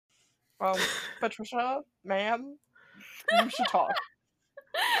Patricia, ma'am, you should talk.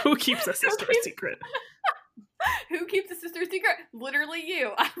 Who keeps a sister a secret? Who keeps a sister secret? Literally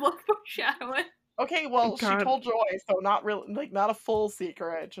you. I love foreshadowing. Okay, well, God. she told Joy, so not really, like, not a full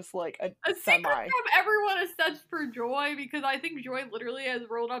secret, just like a secret semi. from everyone except for Joy, because I think Joy literally has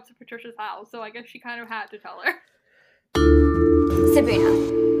rolled up to Patricia's house, so I guess she kind of had to tell her. Sabrina.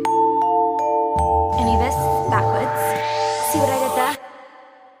 Anubis, backwards. See what I did there?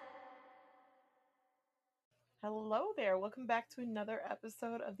 Hello there, welcome back to another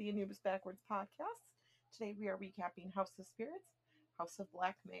episode of the Anubis Backwards podcast. Today we are recapping House of Spirits, House of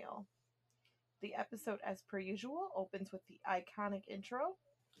Blackmail. The episode, as per usual, opens with the iconic intro,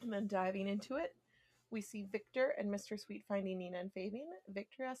 and then diving into it, we see Victor and Mr. Sweet finding Nina and Fabian.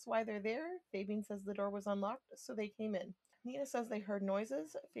 Victor asks why they're there. Fabian says the door was unlocked, so they came in. Nina says they heard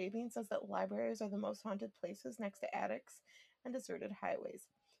noises. Fabian says that libraries are the most haunted places next to attics and deserted highways.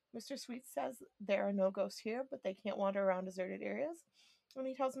 Mr. Sweet says there are no ghosts here, but they can't wander around deserted areas, and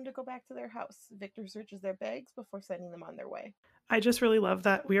he tells them to go back to their house. Victor searches their bags before sending them on their way. I just really love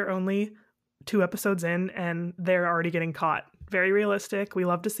that we are only 2 episodes in and they're already getting caught. Very realistic. We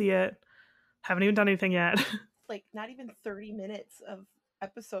love to see it. Haven't even done anything yet. Like, not even 30 minutes of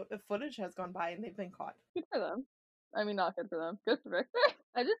footage has gone by and they've been caught. Good for them. I mean, not good for them. Good for Victor.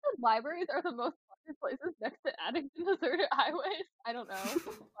 I just said libraries are the most haunted places next to attics and deserted highways. I don't know.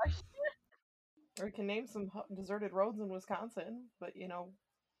 Or you can name some deserted roads in Wisconsin, but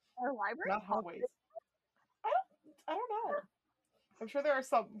Are libraries not highways. I don't know. I'm sure there are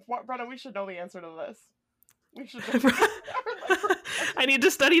some. Brenna, we should know the answer to this. We should. I need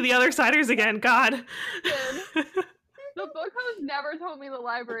to study the Othersiders again. God. The book host never told me the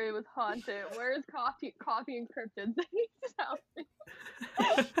library was haunted. Where is coffee and cryptids?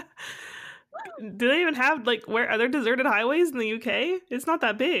 Do they even have, like, where are there deserted highways in the UK? It's not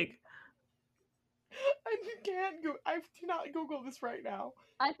that big. I do not Google this right now.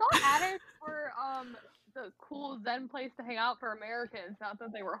 I thought attics were the cool zen place to hang out for Americans, not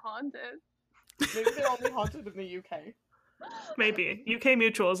that they were haunted. Maybe they're only haunted in the UK. Maybe. UK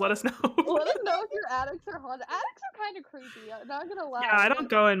Mutuals, let us know. Let us know if your attics are haunted. Attics are kind of creepy, I'm not gonna lie. Yeah, I don't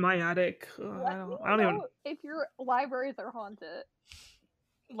go in my attic. I don't even... if your libraries are haunted.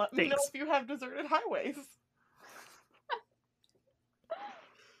 Let me know if you have deserted highways.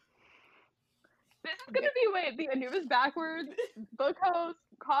 This is gonna be the Anubis Backwards book host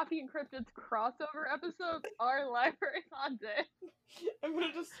Coffee and Cryptids crossover episode. Our library haunted. I'm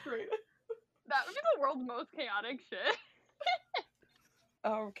gonna destroy it. That would be the world's most chaotic shit.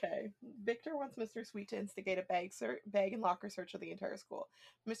 Okay. Victor wants Mr. Sweet to instigate a bag and locker search of the entire school.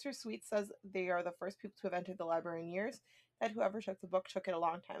 Mr. Sweet says they are the first people to have entered the library in years, that whoever took the book took it a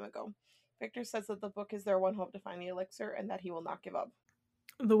long time ago. Victor says that the book is their one hope to find the elixir and that he will not give up.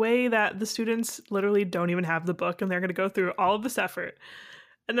 The way that the students literally don't even have the book and they're going to go through all of this effort.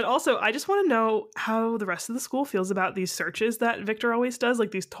 And then also, I just want to know how the rest of the school feels about these searches that Victor always does,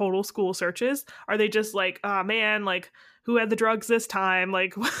 like these total school searches. Are they just like, oh man, like, who had the drugs this time?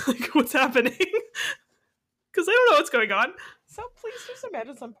 Like what's happening? Because I don't know what's going on. So please just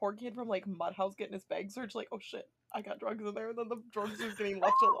imagine some poor kid from like Mudhouse getting his bag searched, like, oh shit, I got drugs in there, and then the drugs is getting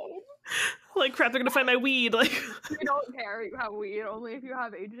left alone. Like, crap, they're gonna find my weed. Like, you don't care you have weed, only if you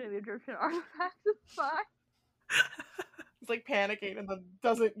have ancient Egyptian artifacts, it's fine. He's like panicking and then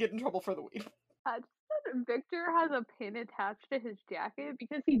doesn't get in trouble for the weed. Victor has a pin attached to his jacket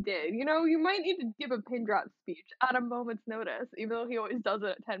because he did. You know, you might need to give a pin drop speech at a moment's notice, even though he always does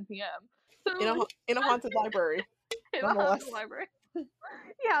it at 10 p.m. So in a haunted library. In a haunted library.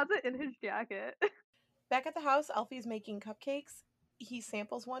 He has it in his jacket. Back at the house, Alfie's making cupcakes. He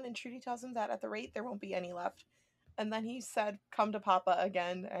samples one, and Trudy tells him that at the rate, there won't be any left. And then he said, come to Papa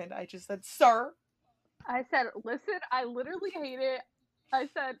again, and I just said, sir. I said, listen, I literally hate it. I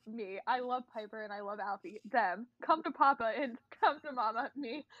said, me, I love Piper and I love Alfie. Them, come to Papa and come to Mama.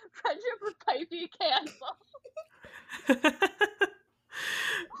 Me, friendship with Pipey, cancel.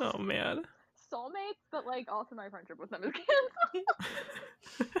 Oh, man. Soulmates, but like also my friendship with them is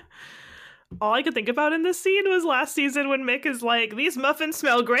canceled. All I could think about in this scene was last season when Mick is like, these muffins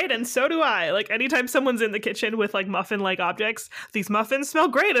smell great and so do I. Like, anytime someone's in the kitchen with like muffin-like objects, these muffins smell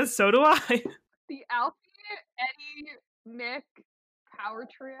great and so do I. The Alfie, Eddie, Mick power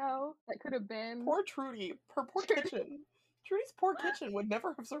trio that could have been... Poor Trudy. Her poor kitchen. Trudy's poor kitchen would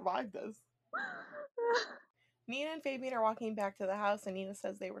never have survived this. Nina and Fabian are walking back to the house, and Nina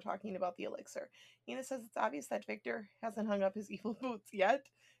says they were talking about the elixir. Nina says it's obvious that Victor hasn't hung up his evil boots yet.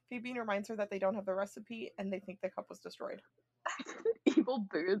 Fabian reminds her that they don't have the recipe, and they think the cup was destroyed. Evil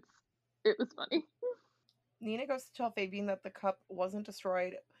boots. It was funny. Nina goes to tell Fabian that the cup wasn't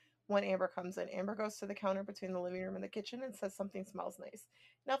destroyed when Amber comes in. Amber goes to the counter between the living room and the kitchen and says something smells nice.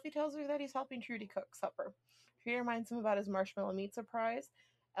 And Elfie tells her that he's helping Trudy cook supper. Trudy reminds him about his marshmallow meat surprise.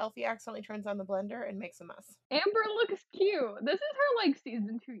 Elfie accidentally turns on the blender and makes a mess. Amber looks cute. This is her like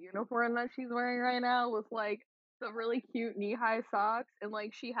season 2 uniform that she's wearing right now with like the really cute knee-high socks, and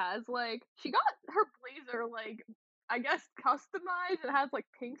like she has like she got her blazer like I guess customized. It has like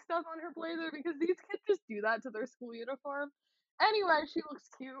pink stuff on her blazer because these kids just do that to their school uniform. Anyway, she looks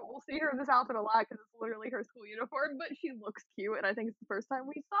cute. We'll see her in this outfit a lot because it's literally her school uniform, but she looks cute, and I think it's the first time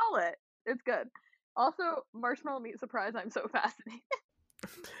we saw it. It's good. Also, marshmallow meat surprise. I'm so fascinated.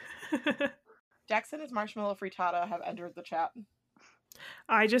 Jackson and Marshmallow Frittata have entered the chat.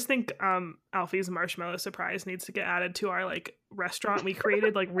 I just think Alfie's marshmallow surprise needs to get added to our like restaurant we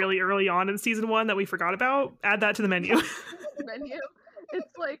created like really early on in season 1 that we forgot about. Add that to the menu. Menu.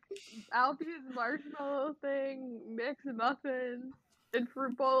 It's like Alfie's marshmallow thing, mixed muffins, and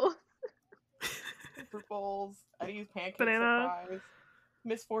fruit bowls. Fruit bowls, Eddie's pancake Banana. surprise,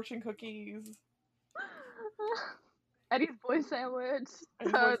 Misfortune cookies, Eddie's boy sandwich.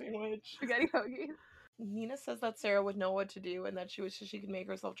 Eddie's boy sandwich. Spaghetti hoagies. Nina says that Sarah would know what to do and that she wishes she could make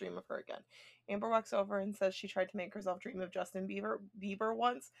herself dream of her again. Amber walks over and says she tried to make herself dream of Justin Bieber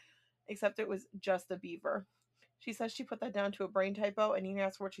once, except it was just a beaver. She says she put that down to a brain typo, and Nina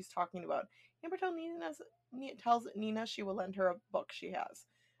asks what she's talking about. Amber tells Nina she will lend her a book she has.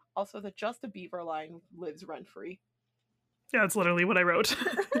 Also, the just a beaver line lives rent-free. Yeah, that's literally what I wrote.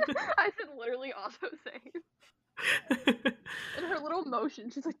 I said literally also same. In her little motion,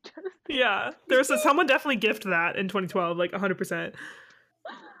 she's like, just Yeah, there's someone definitely gifted that in 2012, like 100%.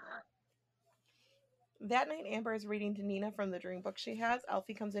 That night, Amber is reading to Nina from the dream book she has.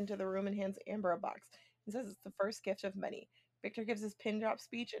 Alfie comes into the room and hands Amber a box and says it's the first gift of many. Victor gives his pin drop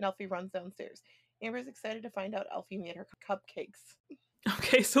speech and Alfie runs downstairs. Amber is excited to find out Alfie made her cupcakes.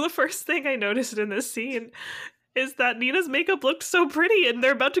 Okay, so the first thing I noticed in this scene is that Nina's makeup looked so pretty and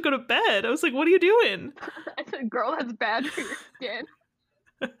they're about to go to bed. I was like, what are you doing? I said, girl, that's bad for your skin.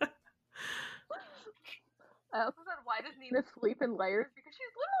 I also said, why does Nina sleep in layers? Because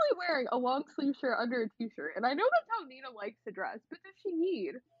she's literally wearing a long sleeve shirt under a t-shirt. And I know that's how Nina likes to dress, but does she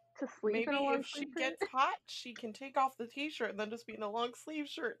need to sleep Maybe in a long if she sleeve shirt? gets hot, she can take off the t-shirt and then just be in a long sleeve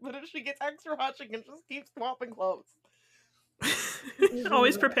shirt. But if she gets extra hot, she can just keep swapping clothes.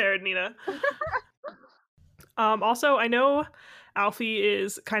 Always prepared, Nina. Also, I know Alfie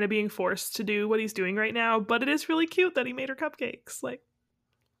is kind of being forced to do what he's doing right now, but it is really cute that he made her cupcakes. Like,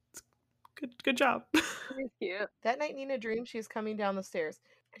 good job. She's cute. That night, Nina dreams she's coming down the stairs.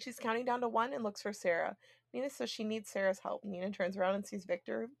 She's counting down to 1 and looks for Sarah. Nina says she needs Sarah's help. Nina turns around and sees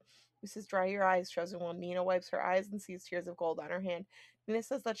Victor, who says, dry your eyes, chosen one. Nina wipes her eyes and sees tears of gold on her hand. Nina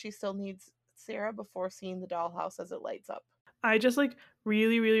says that she still needs Sarah before seeing the dollhouse as it lights up. I just like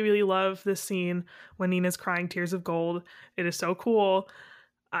really, really, really love this scene when Nina's crying tears of gold. It is so cool.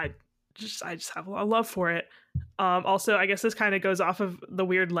 I just have a lot of love for it. Also, I guess this kind of goes off of the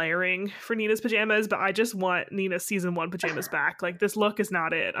weird layering for Nina's pajamas, but I just want Nina's season 1 pajamas back. Like, this look is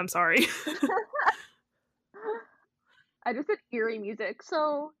not it. I'm sorry. I just said eerie music.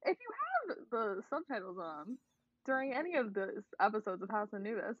 So if you have the subtitles on during any of the episodes of House of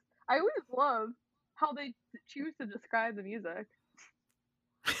Anubis, I always love how they choose to describe the music.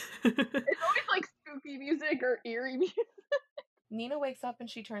 It's always like spooky music or eerie music. Nina wakes up and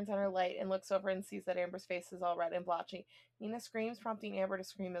she turns on her light and looks over and sees that Amber's face is all red and blotchy. Nina screams, prompting Amber to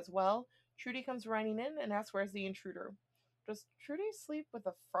scream as well. Trudy comes running in and asks where's the intruder. Does Trudy sleep with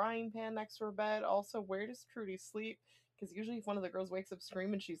a frying pan next to her bed? Also, where does Trudy sleep? Because usually if one of the girls wakes up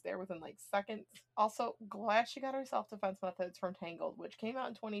screaming, she's there within like seconds. Also, glad she got her self-defense methods from Tangled, which came out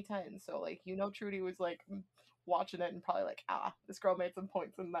in 2010. So like, you know, Trudy was like watching it and probably like, this girl made some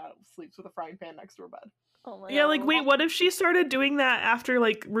points and that sleeps with a frying pan next to her bed. Oh my Yeah, God. like, wait, what if she started doing that after,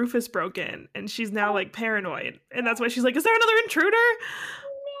 like, Rufus broke in, and she's now, like, paranoid, and that's why she's like, is there another intruder?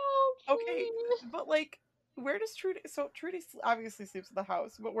 No, Okay, but, like, where does Trudy... So, Trudy obviously sleeps in the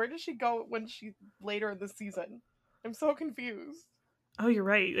house, but where does she go when she... later in the season? I'm so confused. Oh, you're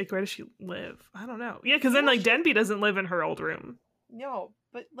right. Like, where does she live? I don't know. Yeah, because then, like, Denby doesn't live in her old room. No,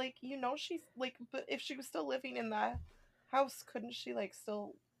 but, like, you know she's, like... But if she was still living in that house, couldn't she, like,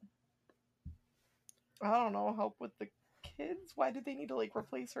 still... I don't know, help with the kids? Why did they need to, like,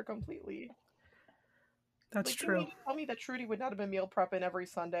 replace her completely? That's like, true. You mean to tell me that Trudy would not have been meal prepping every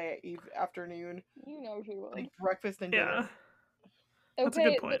Sunday afternoon? You know she will. Like, breakfast and Yeah. dinner. That's a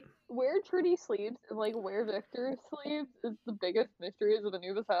good point. Where Trudy sleeps and, like, where Victor sleeps is the biggest mysteries of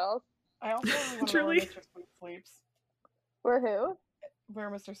Anubis house. I also really want to know where Truly. Mr. Sweet sleeps. Where who? Where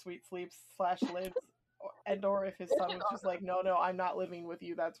Mr. Sweet sleeps / lives. And or if his If son his was just like, no, I'm not living with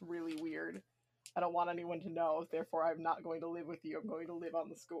you. That's really weird. I don't want anyone to know. Therefore, I'm not going to live with you. I'm going to live on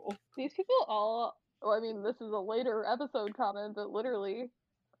the school. These people all, well, I mean, this is a later episode comment, but literally,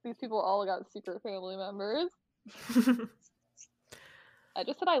 these people all got secret family members. I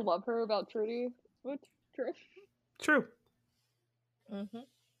just said I love her about Trudy, which, true. True. Mm-hmm.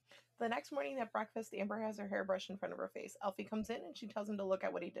 The next morning at breakfast, Amber has her hair brushed in front of her face. Elfie comes in and she tells him to look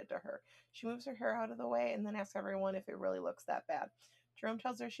at what he did to her. She moves her hair out of the way and then asks everyone if it really looks that bad. Jerome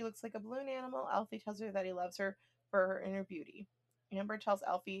tells her she looks like a balloon animal. Elfie tells her that he loves her for her inner beauty. Amber tells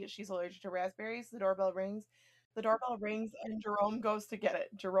Elfie she's allergic to raspberries. The doorbell rings. And Jerome goes to get it.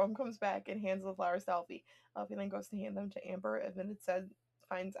 Jerome comes back and hands the flowers to Elfie. Elfie then goes to hand them to Amber and then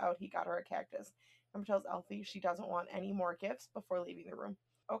finds out he got her a cactus. Amber tells Elfie she doesn't want any more gifts before leaving the room.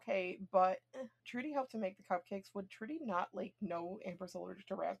 Okay, but Trudy helped to make the cupcakes. Would Trudy not, know Amber's allergic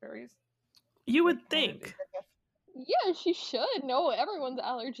to raspberries? You would How did think. it get Yeah, she should know everyone's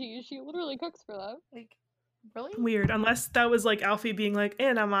allergies. She literally cooks for them. really? Weird, unless that was like Alfie being like,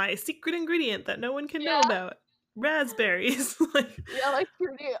 and my secret ingredient that no one can know about. Raspberries. Yeah,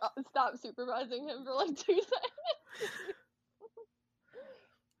 Trudy stopped supervising him for 2 seconds.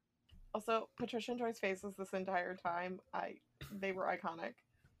 Also, Patricia and Joy's faces this entire time, they were iconic.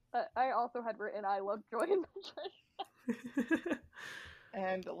 I also had written I love Joy and Patricia.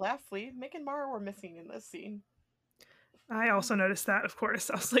 And lastly, Mick and Mara were missing in this scene. I also noticed that, of course.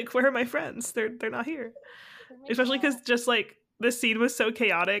 I was like, where are my friends? They're not here. Especially because just this scene was so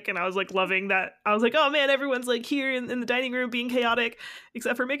chaotic, and I was loving that. I was like, oh man, everyone's here in the dining room being chaotic,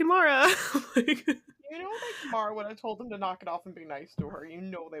 except for Mick and Mara. Mara would have told them to knock it off and be nice to her.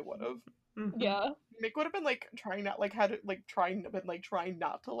 They would have. Mm-hmm. Yeah. Mick would have been trying not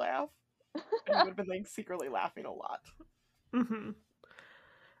to laugh. And he would have been secretly laughing a lot. Mm-hmm.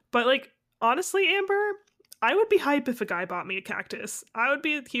 But honestly, Amber, I would be hype if a guy bought me a cactus. I would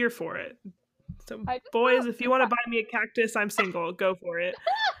be here for it. So boys, if you want to buy me a cactus, I'm single. Go for it.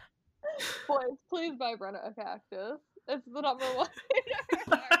 Boys, please buy Brenna a cactus. It's the number one.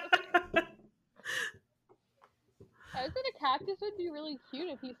 I said a cactus would be really cute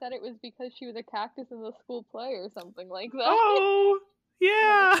if he said it was because she was a cactus in the school play or something like that. Oh,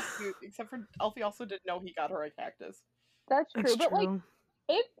 yeah. Cute, except for Elfie also didn't know he got her a cactus. That's true, but true.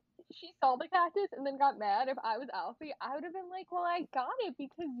 if she saw the cactus and then got mad, if I was Alfie, I would have been like, well, I got it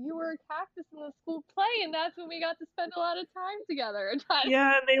because you were a cactus in the school play, and that's when we got to spend a lot of time together.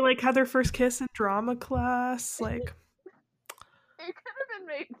 Yeah, and they had their first kiss in drama class. It could have been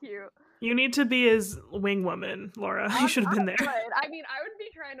made cute. You need to be his wing woman, Laura. You should have been there. I mean, I would be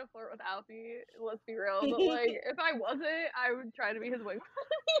trying to flirt with Alfie, let's be real, but if I wasn't, I would try to be his wing woman.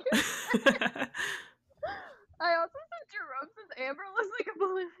 I also said Jerome since Amber looks like a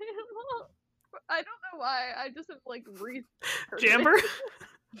balloon animal. I don't know why. I just have Jamber?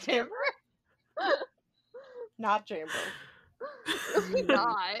 Jamber? Not Jamber. Really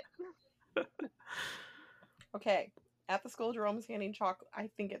not. Okay. At the school, Jerome is handing I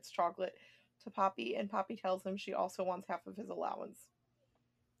think it's chocolate, to Poppy, and Poppy tells him she also wants half of his allowance.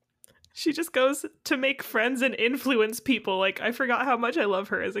 She just goes to make friends and influence people. I forgot how much I love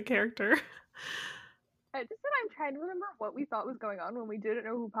her as a character. I just said I'm trying to remember what we thought was going on when we didn't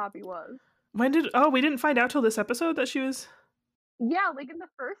know who Poppy was. We didn't find out till this episode that she was... Yeah, in the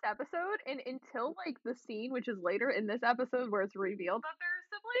first episode, and until, the scene, which is later in this episode where it's revealed that they're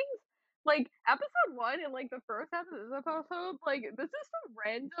siblings, episode 1 and, the first half of this episode, this is some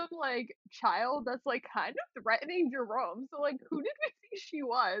random, child that's, kind of threatening Jerome, so, who did we think she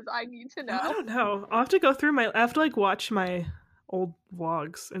was? I need to know. I don't know. I'll have to go through I have to, watch my old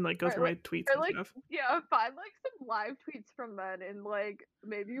vlogs and go through my tweets and stuff. Yeah, find some live tweets from then and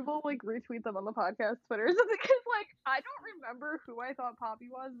maybe we'll retweet them on the podcast Twitter because I don't remember who I thought Poppy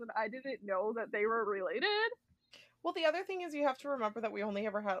was, but I didn't know that they were related. Well, the other thing is you have to remember that we only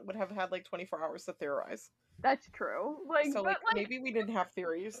ever would have had 24 hours to theorize. That's true. Maybe we didn't have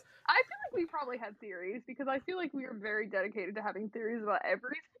theories. I feel we probably had theories because I feel we were very dedicated to having theories about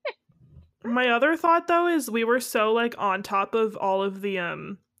everything. My other thought, though, is we were so, on top of all of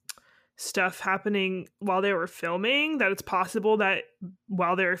the, stuff happening while they were filming that it's possible that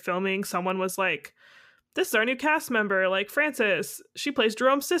while they were filming, someone was like, this is our new cast member, Frances. She plays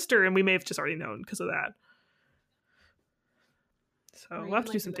Jerome's sister, and we may have just already known because of that. So we'll have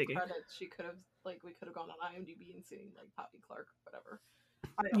to do some digging. Credits, she could have, we could have gone on IMDb and seen, Poppy Clark or whatever.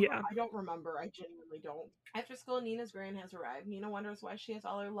 I don't remember. I genuinely don't. After school, Nina's Gran has arrived. Nina wonders why she has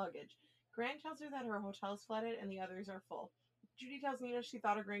all her luggage. Gran tells her that her hotel is flooded and the others are full. Judy tells Nina she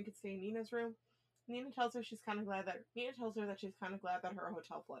thought her Gran could stay in Nina's room. Nina tells her that she's kind of glad that her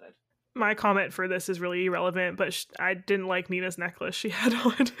hotel flooded. my comment for this is really irrelevant, but I didn't like Nina's necklace she had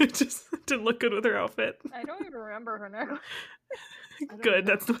on. It just didn't look good with her outfit. I don't even remember her necklace. Good,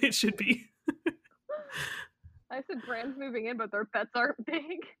 that's the way it should be. I said Grand's moving in, but their pets aren't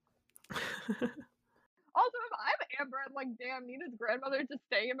big. Also, if I'm Amber, I'm like, damn, Nina's grandmother just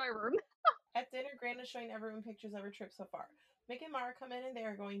staying in my room. At dinner, Gran is showing everyone pictures of her trip so far. Mick and Mara come in and they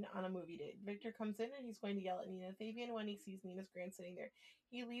are going on a movie date. Victor comes in and he's going to yell at Nina and Fabian when he sees Nina's Gran sitting there.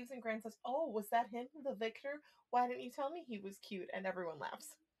 He leaves and Gran says, "Oh, was that him, the Victor? Why didn't you tell me he was cute?" And everyone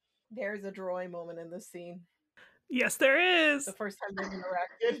laughs. There's a Droy moment in this scene. Yes, there is. The first time they've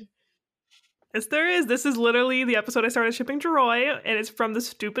interacted. Yes, there is. This is literally the episode I started shipping Droy, and it's from the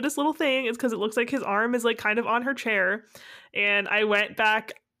stupidest little thing. It's because it looks like his arm is like kind of on her chair. And I went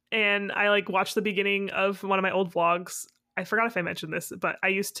back and I like watched the beginning of one of my old vlogs. I forgot if I mentioned this, but I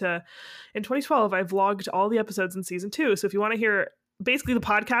used to, in 2012, I vlogged all the episodes in season 2. So if you want to hear basically the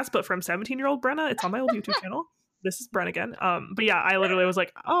podcast, but from 17-year-old Brenna, it's on my old YouTube channel. This is Brenna again. But yeah, I literally was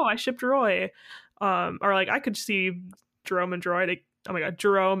like, oh, I shipped Roy. Or like I could see Jerome and Joy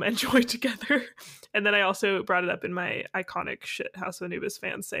together. And then I also brought it up in my iconic shit House of Anubis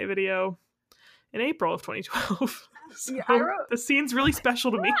fan say video in April of 2012. So Yeah, the scene's really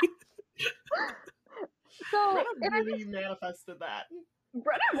special to me. So, Brenna really manifested that.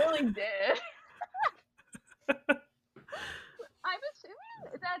 Brenna really did. I'm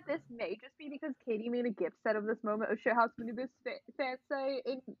assuming that this may just be because Katie made a gift set of this moment of Shit House of Anubis fans say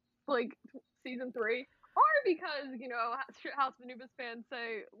in like season 3, or because Shit House of Anubis fans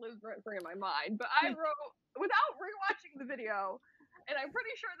say lives rent free in my mind. But I wrote without rewatching the video, and I'm pretty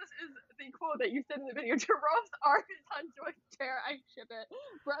sure this is the quote that you said in the video. Jerome's arm is on Joy's chair. I ship it.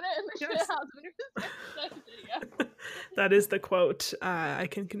 Brenna and the Shit House of Anubis fans video. That is the quote. I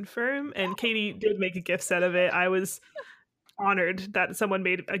can confirm. And Katie did make a gift set of it. I was honored that someone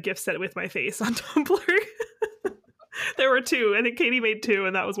made a gift set with my face on Tumblr. There were 2. I think Katie made 2,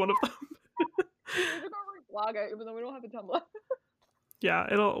 and that was one of them. We need to go reblog it, even though we don't have a Tumblr.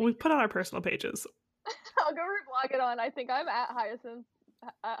 Yeah, we put on our personal pages. I'll go reblog it on. I think I'm at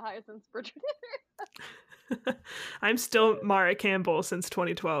Hyacinth's Bridget. I'm still Mara Campbell since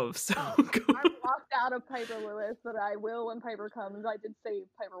 2012. So I'm locked out of Piper Lewis, but I will when Piper comes. I did save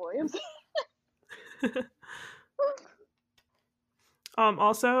Piper Williams.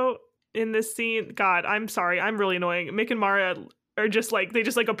 Also in this scene, God, I'm sorry, I'm really annoying. Mick and Mara are just like they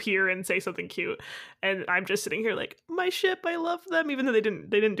appear and say something cute, and I'm just sitting here like, my ship, I love them, even though they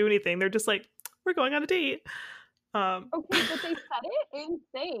didn't do anything. They're just like, we're going on a date. Okay, but they said it in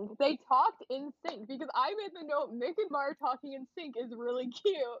sync. They talked in sync because I made the note. Mick and Mara talking in sync is really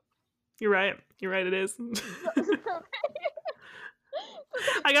cute. You're right. It is.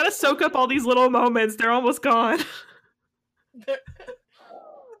 I gotta soak up all these little moments. They're almost gone.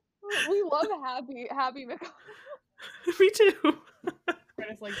 We love happy Mick. Me too. And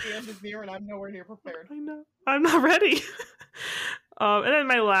it's like the end is near and I'm nowhere near prepared. I know. I'm not ready. And then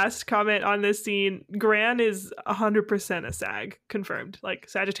my last comment on this scene, Gran is 100% a Sag, confirmed. Like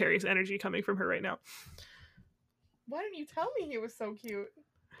Sagittarius energy coming from her right now. Why didn't you tell me he was so cute?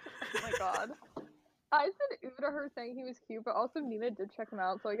 Oh my god. I said ooh to her saying he was cute, but also Nina did check him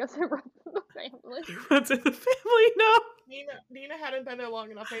out, so I guess it runs in the family. Runs in the family, no. Nina hadn't been there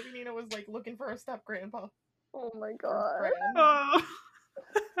long enough. Maybe Nina was like looking for a step grandpa. Oh my god. Oh.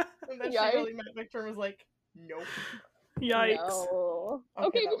 And then Yikes. she really met Victor and was like, nope. Yikes. No.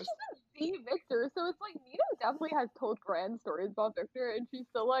 Okay, but she's the Victor, so it's like Nina definitely has told Gran stories about Victor, and she's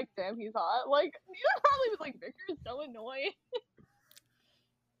still like, damn, he's hot. Like, Nina probably was like, Victor is so annoying.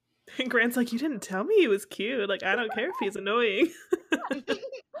 And Grant's like, you didn't tell me he was cute. Like, I don't care if he's annoying.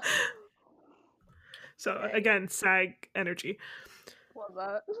 So, again, Sag energy. Love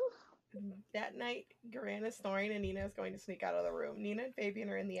that. That night, Gran is snoring and Nina is going to sneak out of the room. Nina and Fabian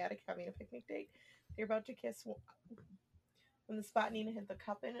are in the attic having a picnic date. They're about to kiss when the spot Nina hit the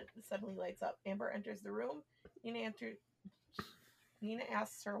cup in, it suddenly lights up. Amber enters the room. Nina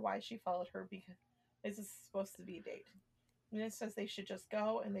asks her why she followed her because this is supposed to be a date. Nina says they should just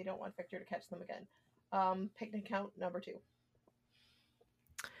go and they don't want Victor to catch them again. Picnic count number 2.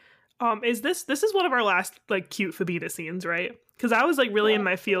 This is one of our last like cute Fabita scenes, right? Because I was like really in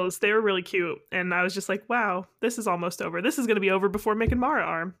my feels. They were really cute, and I was just like, wow, this is almost over. This is gonna be over before Mick and Mara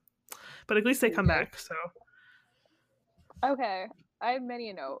are. But at least they come back, so. Okay, I have many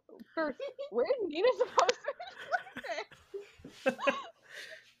a note. First, where is Nina supposed to be?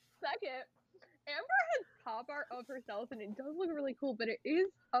 Second, Amber has pop art of herself, and it does look really cool, but it is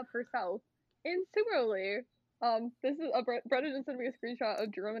of herself. And similarly, this is Brenda just sent me a screenshot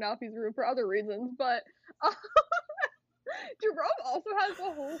of Jerome and Alfie's room for other reasons, but Jerome also has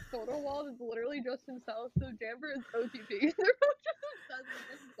a whole photo wall that's literally just himself, so Jamber is OTP. They're both just obsessed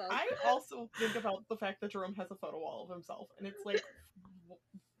with themselves. I also think about the fact that Jerome has a photo wall of himself, and it's like,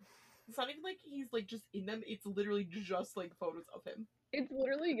 it's not even like he's like just in them. It's literally just like photos of him. It's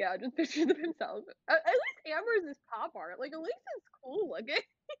literally, yeah, just pictures of himself. At least Amber's is pop art. Like, at least it's cool looking.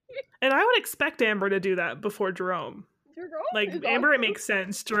 And I would expect Amber to do that before Jerome. Jerome Like, is Amber, it also- makes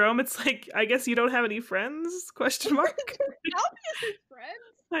sense. Jerome, it's like, I guess you don't have any friends? Question mark. Alfie is his friend.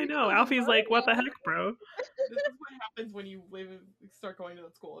 I know. Oh, Alfie's like, what the no. heck, bro? This is what happens when you start going to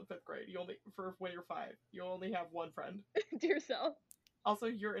that school in 5th grade. You only, for when you're 5, you only have one friend. To yourself. Also,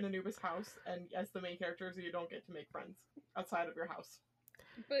 you're in Anubis' house, and as the main characters, you don't get to make friends outside of your house.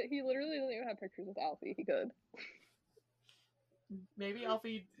 But he literally doesn't even have pictures with Alfie. He could. Maybe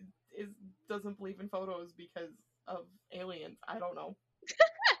Alfie doesn't believe in photos because of aliens. I don't know.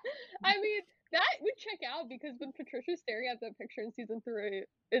 I mean, that would check out because when Patricia's staring at that picture in season 3,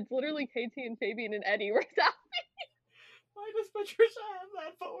 it's literally Katie and Fabian and Eddie. Where's Alfie? Why does Patricia have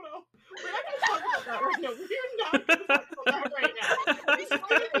that photo? We're not gonna talk about that right now. We're not gonna talk about that right now. This is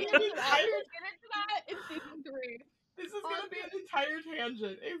gonna be an entire. Get into that in season 3. This is gonna be an entire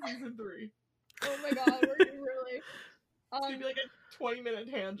tangent in season 3. Oh my god, we're really. It's gonna be like a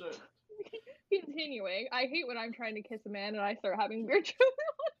 20-minute tangent. Continuing, I hate when I'm trying to kiss a man and I start having weird dreams.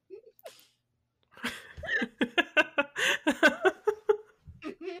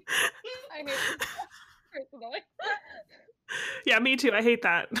 I hate it personally. Yeah, me too. I hate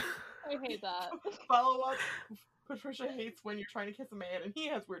that. I hate that. Follow up. Patricia hates when you're trying to kiss a man and he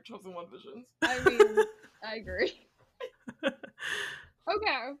has weird chosen one visions. I mean, I agree.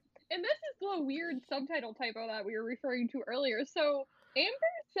 Okay, and this is the weird subtitle typo that we were referring to earlier. So Amber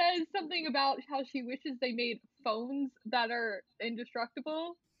says something about how she wishes they made phones that are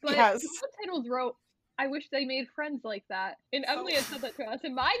indestructible, but Yes. the subtitles wrote, "I wish they made friends like that." And So- Emily had said that to us,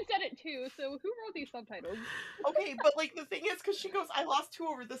 and mine said it too. So who wrote these subtitles? Okay, but like the thing is, because she goes, I lost 2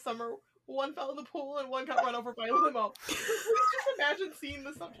 over the summer. One fell in the pool and one got run over by a limo. Please just imagine seeing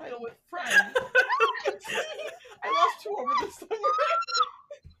the subtitle with friends. I lost 2 over the summer.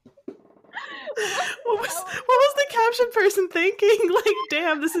 What was the caption person thinking? Like,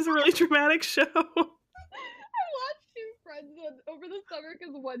 damn, this is a really dramatic show. I lost 2 friends over the summer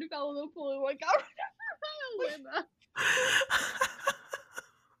because one fell in the pool and one got run over by a limo.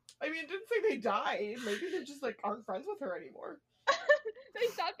 I mean, it didn't say they died. Maybe they just like aren't friends with her anymore. They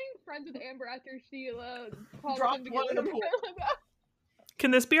stopped being friends with Amber after she called Dropped them one in the together.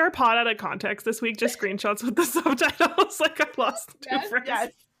 Can this be our pod out of context this week? Just screenshots with the subtitles. Like, I lost 2 Yes, friends.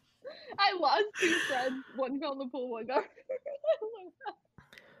 Yes. I lost 2 friends. One fell in the pool, one got.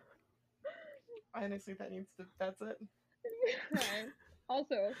 Honestly, that's it. Right.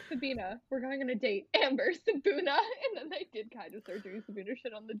 Also, Sabina, we're going on a date. Amber, Sabuna, and then they did kind of start doing Sabina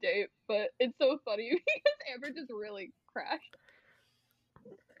shit on the date, but it's so funny because Amber just really crashed.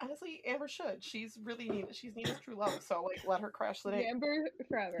 Honestly, Amber should. She's Nina's true love, so like let her crash the date. Amber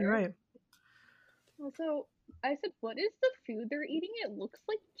forever. You're right. Also, I said, what is the food they're eating? It looks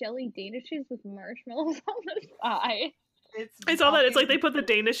like jelly danishes with marshmallows on the side. I saw that. It's like they put the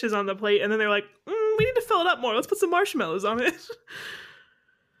Danishes on the plate and then they're like, we need to fill it up more. Let's put some marshmallows on it.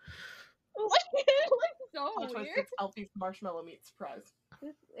 Like, it looks so Plot twist, weird. it's Alfie's marshmallow meat surprise.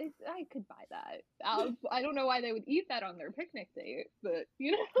 I could buy that. I don't know why they would eat that on their picnic date, but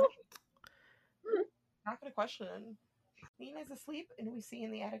you know. Not gonna question it. Nina's asleep, and we see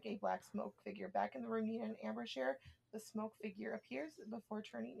in the attic a black smoke figure. Back in the room Nina and Amber share, the smoke figure appears before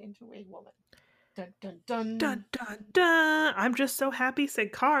turning into a woman. Dun dun dun. Dun, dun, dun. I'm just so happy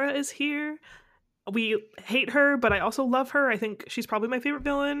Sankara is here. We hate her, but I also love her. I think she's probably my favorite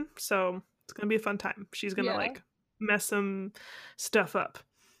villain, so it's gonna be a fun time. She's gonna Yeah. like mess some stuff up.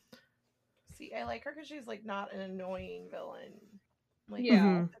 See, I like her because she's like not an annoying villain. Like, Yeah.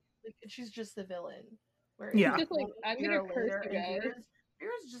 Mhm. like, she's just the villain. Where Yeah. Just like, I'm gonna curse you guys.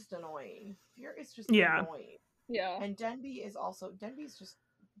 Vera's just annoying. Vera is just Yeah. annoying. Yeah. And Denby has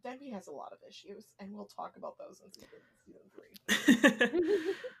a lot of issues, and we'll talk about those in season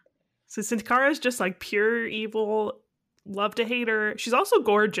 3. So Sankara is just like pure evil. Love to hate her. She's also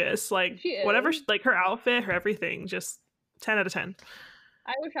gorgeous. Like She is. whatever, like her outfit, her everything, just 10 out of 10.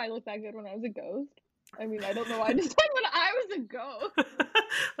 I wish I looked that good when I was a ghost. I mean, I don't know why I just said when I was a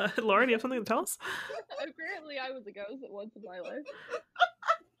ghost. Lauren, you have something to tell us? Apparently, I was a ghost at once in my life.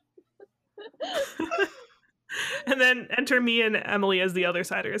 And then enter me and Emily as the other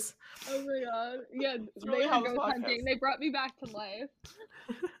siders. Oh my god. Yeah, really they how were this ghost podcast- hunting. They brought me back to life.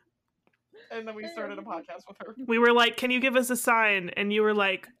 And then we started a podcast with her. We were like, can you give us a sign? And you were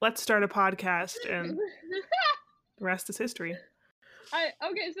like, let's start a podcast. And The rest is history.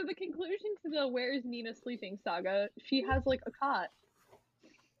 Okay, so the conclusion to the Where is Nina Sleeping saga, she has like a cot.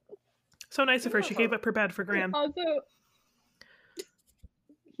 So nice of her. She gave up her bed for Graham. Also,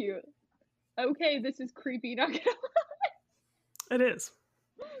 cute. Okay, this is creepy. Not gonna It is.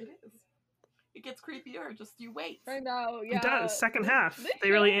 It is. It gets creepier. Just you wait. right now. Yeah, It does. Second half. this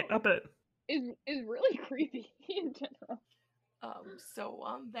They really show up it. is really creepy in general. So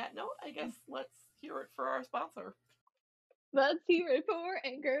on that note, I guess let's hear it for our sponsor. Let's hear it for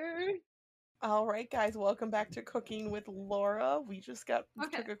Anchor. All right, guys, welcome back to Cooking with Laura. We just took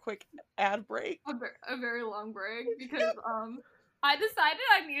a quick ad break. A very long break because I decided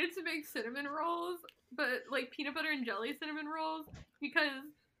I needed to make cinnamon rolls, but like peanut butter and jelly cinnamon rolls because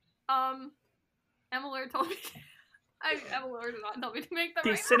Emma told me Emma did not tell me to make them.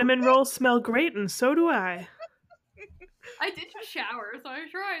 These cinnamon rolls smell great, and so do I. I did just shower, so I'm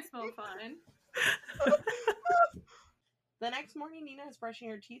sure I smell fine. The next morning, Nina is brushing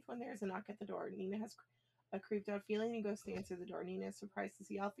her teeth when there is a knock at the door. Nina has a creeped out feeling and goes to answer the door. Nina is surprised to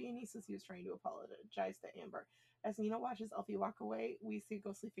see Alfie, and he says he was trying to apologize to Amber. As Nina watches Alfie walk away, we see a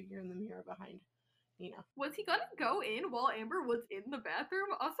ghostly figure in the mirror behind Nina. Was he gonna go in while Amber was in the bathroom?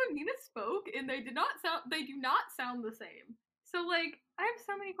 Also, Nina spoke, and they do not sound the same. So, like, I have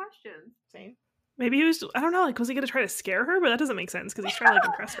so many questions. Same. Maybe he was, I don't know, like, was he going to try to scare her? But that doesn't make sense, because he's trying to, like,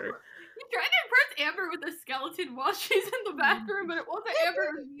 impress her. He's trying to impress Amber with a skeleton while she's in the bathroom, but it wasn't Amber,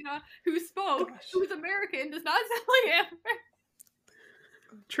 it was Nina, who spoke, who's American, does not sound like Amber.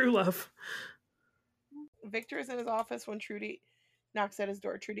 True love. Victor is in his office when Trudy knocks at his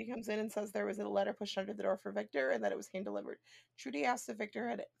door. Trudy comes in and says there was a letter pushed under the door for Victor and that it was hand-delivered. Trudy asks if Victor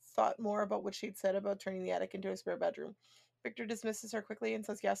had thought more about what she'd said about turning the attic into a spare bedroom. Victor dismisses her quickly and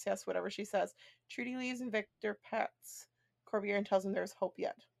says yes, whatever she says. Trudy leaves and Victor pats Corbier and tells him there's hope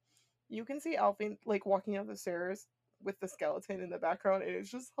yet. You can see Alfie, like, walking up the stairs with the skeleton in the background, and it's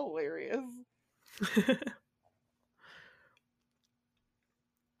just hilarious.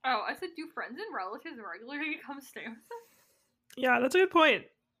 Oh, I said, do friends and relatives regularly come stay with us? Yeah, that's a good point.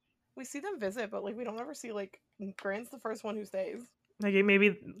 We see them visit, but, like, we don't ever see, like, Grant's the first one who stays. Like,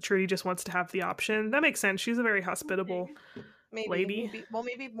 maybe Trudy just wants to have the option. That makes sense. She's a very hospitable lady.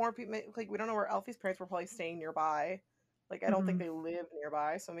 Maybe more people, like, we don't know where Alfie's parents were probably staying nearby. Like, I don't think they live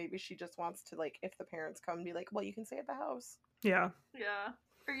nearby, so maybe she just wants to, like, if the parents come, be like, well, you can stay at the house. Yeah. Yeah.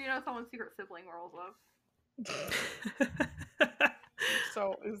 Or, you know, someone's secret sibling rolls up.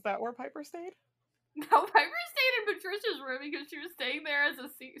 So, is that where Piper stayed? No, Piper stayed in Patricia's room because she was staying there as a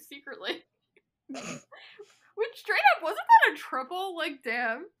secretly. Which, straight up, wasn't that a triple? Like,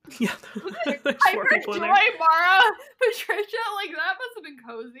 damn. Yeah. Piper, Joy, Mara, Patricia, like, that must have been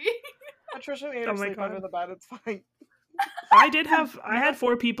cozy. Patricia made her sleep under the bed, it's fine. I had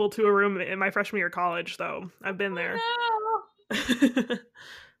 4 people to a room in my freshman year of college, though. I've been there. No.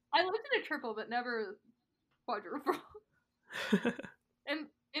 I lived in a triple, but never quadruple. And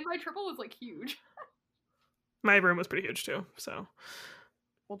my triple was, like, huge. My room was pretty huge, too, so.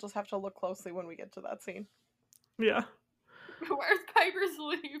 We'll just have to look closely when we get to that scene. Yeah. Where's Piper's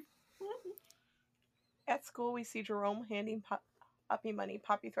sleep? At school, we see Jerome handing Poppy money.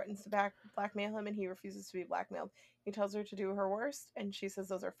 Poppy threatens to blackmail him, and he refuses to be blackmailed. He tells her to do her worst, and she says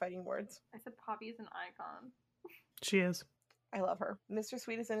those are fighting words. I said Poppy is an icon. She is. I love her. Mr.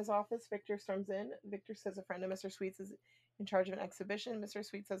 Sweet is in his office. Victor storms in. Victor says a friend of Mr. Sweet's is in charge of an exhibition. Mr.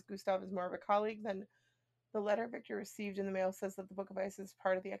 Sweet says Gustav is more of a colleague than the letter Victor received in the mail says that the Book of Ice is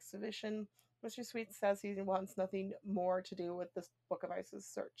part of the exhibition. Mr. Sweet says he wants nothing more to do with this Book of Ice's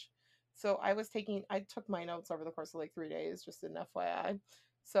search. So I took my notes over the course of like 3 days, just an FYI.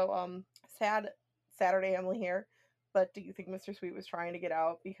 So, sad Saturday Emily here. But do you think Mr. Sweet was trying to get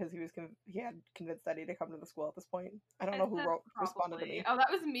out because he had convinced Eddie to come to the school at this point? I don't know who responded to me. Oh,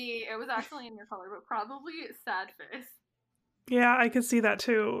 that was me. It was actually in your color, but probably sad face. Yeah, I could see that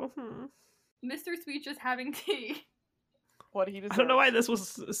too. Mr. Sweet just having tea. What he deserves. I don't know why this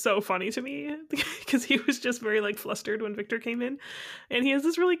was so funny to me, because he was just very, like, flustered when Victor came in, and he has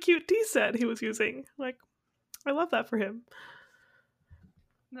this really cute tea set he was using. Like, I love that for him.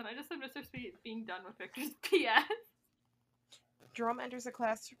 And then I just said Mr. Sweet being done with Victor's PS. Jerome enters a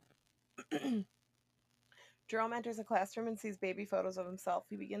classroom. Jerome enters a classroom and sees baby photos of himself.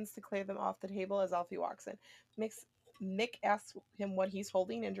 He begins to clear them off the table as Alfie walks in. Mick asks him what he's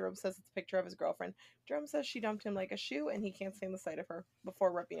holding, and Jerome says it's a picture of his girlfriend. Jerome says she dumped him like a shoe, and he can't stand the sight of her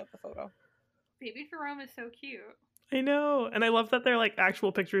before ripping up the photo. Baby Jerome is so cute. I know, and I love that they're, like,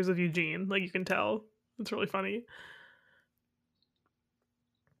 actual pictures of Eugene. Like, you can tell. It's really funny.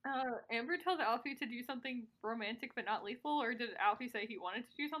 Amber tells Alfie to do something romantic but not lethal, or did Alfie say he wanted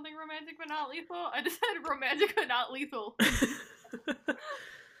to do something romantic but not lethal? I just said romantic but not lethal.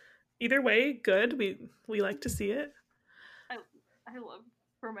 Either way, good. We like to see it. I love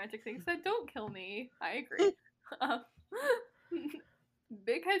romantic things that don't kill me. I agree.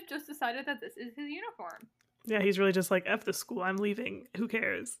 Big has just decided that this is his uniform. Yeah, he's really just like, F the school, I'm leaving. Who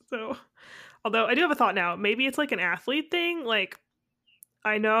cares? So, although I do have a thought now. Maybe it's like an athlete thing. Like,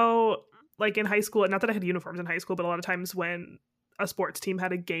 I know, like in high school, not that I had uniforms in high school, but a lot of times when a sports team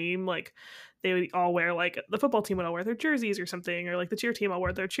had a game, like they would all wear, like the football team would all wear their jerseys or something, or like the cheer team all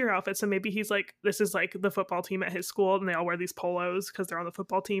wear their cheer outfits. So maybe he's like, this is like the football team at his school, and they all wear these polos because they're on the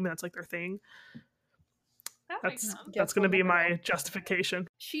football team, and that's like their thing. That makes sense. That's going to be my justification.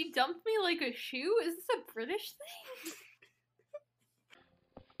 She dumped me like a shoe? Is this a British thing?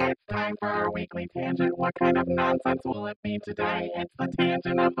 It's time for our weekly tangent. What kind of nonsense will it be today? It's the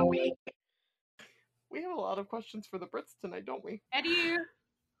tangent of the week. We have a lot of questions for the Brits tonight, don't we? Eddie,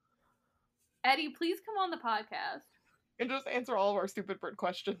 please come on the podcast. And just answer all of our stupid Brit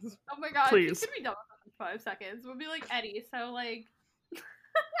questions. Oh my god, Please. she could be done with 5 seconds. We'll be like, Eddie, so like...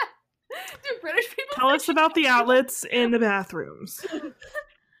 Do British people Tell say us she about the dumped you? outlets in the bathrooms.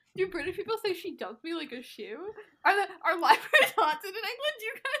 Do British people say she dumped me like a shoe? Are libraries haunted in England? Do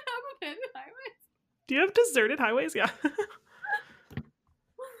you guys have abandoned highways? Do you have deserted highways? Yeah.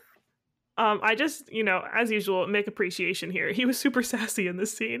 I just, as usual, make appreciation here. He was super sassy in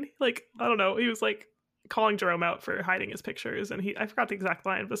this scene. Like, I don't know, he was like calling Jerome out for hiding his pictures, and I forgot the exact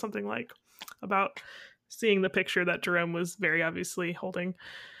line, but something like about seeing the picture that Jerome was very obviously holding.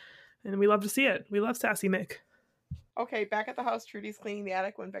 And we love to see it. We love sassy Mick. Okay, back at the house, Trudy's cleaning the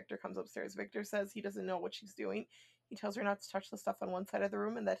attic when Victor comes upstairs. Victor says he doesn't know what she's doing. He tells her not to touch the stuff on one side of the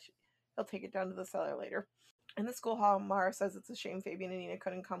room and that he'll take it down to the cellar later. In the school hall, Mara says it's a shame Fabian and Nina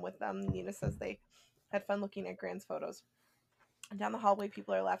couldn't come with them. Nina says they had fun looking at Grant's photos. And down the hallway,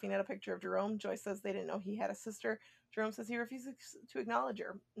 people are laughing at a picture of Jerome. Joyce says they didn't know he had a sister. Jerome says he refuses to acknowledge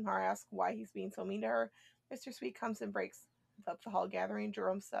her. Mara asks why he's being so mean to her. Mr. Sweet comes and breaks up the hall gathering.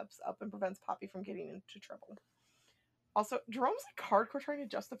 Jerome steps up and prevents Poppy from getting into trouble. Also, Jerome's like hardcore trying to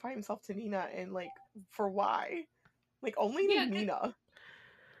justify himself to Nina, and like, for why? Like, only Nina.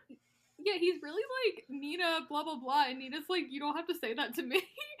 Yeah, he's really like, Nina, blah, blah, blah, and Nina's like, you don't have to say that to me.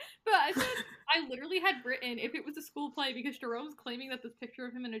 But I said, I literally had written, if it was a school play, because Jerome's claiming that this picture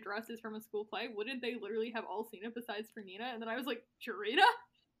of him in a dress is from a school play, wouldn't they literally have all seen it besides for Nina? And then I was like, Jarita?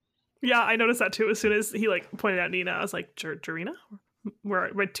 Yeah, I noticed that too. As soon as he like pointed out Nina, I was like, Jarina?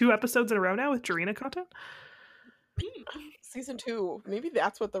 We're 2 episodes in a row now with Jarina content? Season 2. Maybe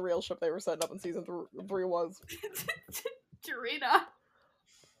that's what the real ship they were setting up in season 3 was. Jarita.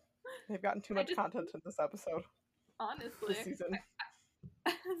 They've gotten too much content in this episode. Honestly. This season.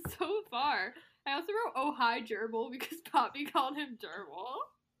 So far. I also wrote, oh, hi, Gerbil, because Poppy called him Gerbil.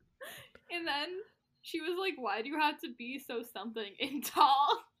 And then she was like, why do you have to be so something and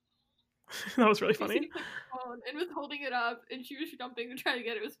tall? That was really funny. She took her phone and was holding it up, and she was jumping to try to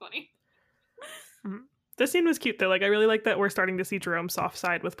get it. It was funny. Mm-hmm. This scene was cute, though. Like, I really like that we're starting to see Jerome's soft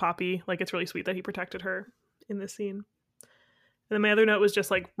side with Poppy. Like, it's really sweet that he protected her in this scene. And then my other note was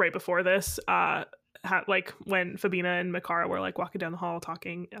just, like, right before this, like, when Fabina and Makara were, like, walking down the hall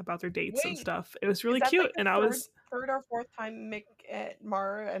talking about their dates and stuff. It was really cute, like and I was... third or fourth time Mick,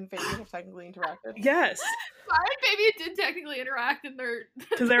 Mara, and Fabian have technically interacted? Yes! Mara and Fabian did technically interact in their...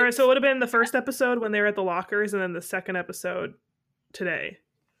 Because so it would have been the first episode when they were at the lockers, and then the second episode today.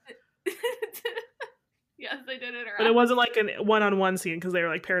 Yes, they did interact. But it wasn't like a one-on-one scene because they were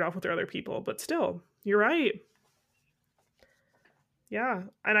like paired off with their other people. But still, you're right. Yeah,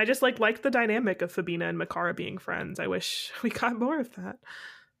 and I just like the dynamic of Fabina and Makara being friends. I wish we got more of that.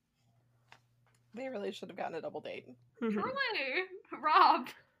 They really should have gotten a double date. Mm-hmm. Truly, Rob.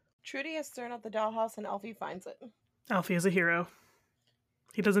 Trudy has thrown out the dollhouse and Alfie finds it. Alfie is a hero.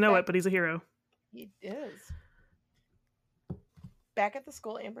 He doesn't know it, but he's a hero. He is. Back at the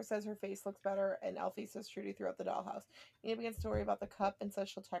school, Amber says her face looks better, and Alfie says Trudy threw out the dollhouse. Nina begins to worry about the cup and says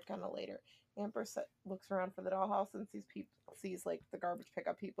she'll check on it later. Amber looks around for the dollhouse and sees like the garbage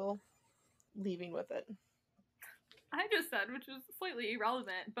pickup people leaving with it. I just said, which was slightly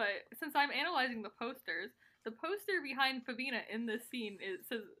irrelevant, but since I'm analyzing the posters, the poster behind Fabina in this scene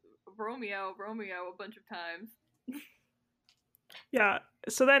says Romeo, Romeo a bunch of times. Yeah,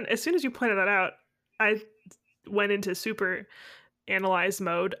 so then as soon as you pointed that out, I went into super analyze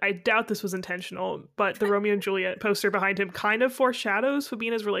mode. I doubt this was intentional, but the Romeo and Juliet poster behind him kind of foreshadows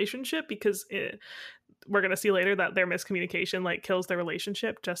Fabina's relationship because we're going to see later that their miscommunication like kills their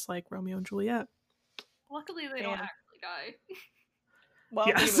relationship, just like Romeo and Juliet. Luckily, they don't actually die. Well,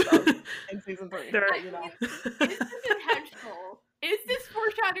 Yes. Nina does in season 3. There- but, you know. Is this intentional? Is this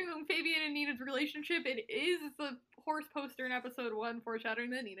foreshadowing Fabian and Nina's relationship? It is the horse poster in episode 1 foreshadowing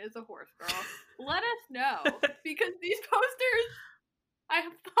that Nina is a horse girl. Let us know, because these posters, I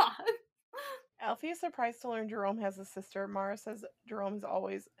have thoughts. Alfie is surprised to learn Jerome has a sister. Mara says Jerome is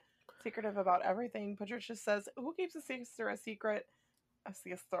always secretive about everything. Patricia says, who keeps a sister a secret? A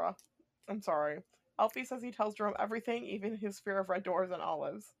sister. I'm sorry. Alfie says he tells Jerome everything, even his fear of red doors and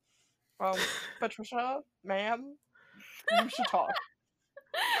olives. Patricia, ma'am, you should talk.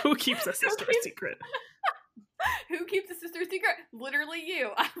 Who keeps a sister a secret? Who keeps a sister secret? Literally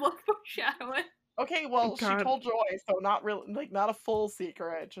you. I love foreshadowing. Okay, well, she God. told Joy, so not really, like, not a full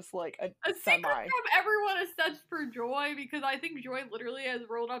secret, just like a A secret semi. from everyone except for Joy, because I think Joy literally has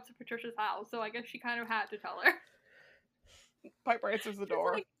rolled up to Patricia's house, so I guess she kind of had to tell her. Piper answers the She's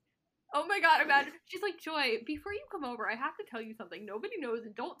door. like, oh my god, imagine. She's like, Joy, before you come over, I have to tell you something. Nobody knows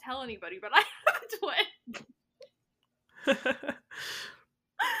and don't tell anybody, but I have a twin.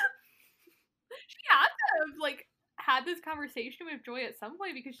 She had to have, like, had this conversation with Joy at some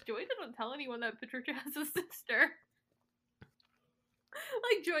point, because Joy doesn't tell anyone that Patricia has a sister.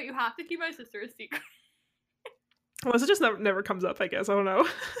 Like, Joy, you have to keep my sister a secret. Well, it just never comes up, I guess. I don't know.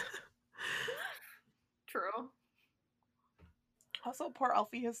 True. Also, poor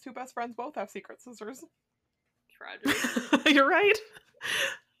Alfie, his 2 best friends both have secret sisters. Tragic. You're right.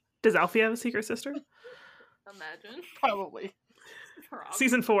 Does Alfie have a secret sister? Imagine. Probably. Probably.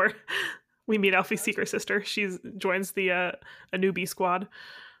 Season 4. We meet Alfie's secret sister. She joins the a newbie squad.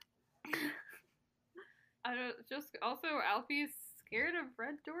 I don't just also Alfie's scared of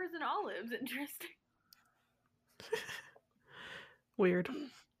red doors and olives. Interesting. Weird.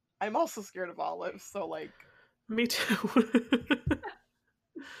 I'm also scared of olives, so, like, Me too.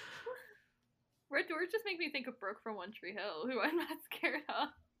 Red doors just make me think of Brooke from One Tree Hill, who I'm not scared of.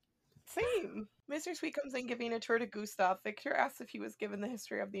 same. Mr. Sweet comes in giving a tour to Gustav. Victor asks if he was given the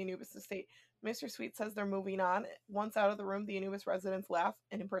history of the Anubis estate. Mr. Sweet says they're moving on. Once out of the room, the Anubis residents laugh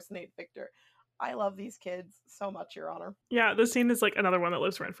and impersonate Victor. I love these kids so much, Your Honor. Yeah, this scene is like another one that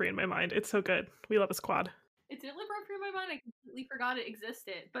lives rent free in my mind. It's so good. We love a squad. It didn't live run through my mind. I completely forgot it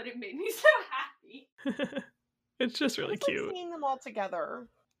existed, but it made me so happy. It's just really It's like cute. seeing them all together.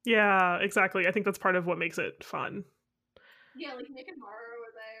 Yeah, exactly. I think that's part of what makes it fun. Yeah, like Nick and Mara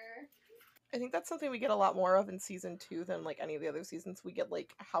were there. I think that's something we get a lot more of in season 2 than like any of the other seasons. We get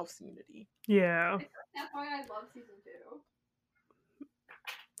like house unity. Yeah, That's why I love season 2.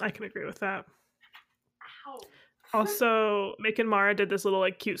 I can agree with that. Ow. Also, Mick and Mara did this little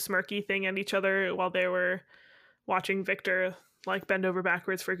like cute smirky thing at each other while they were watching Victor like bend over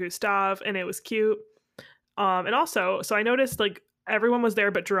backwards for Gustav, and it was cute. And also, so I noticed like everyone was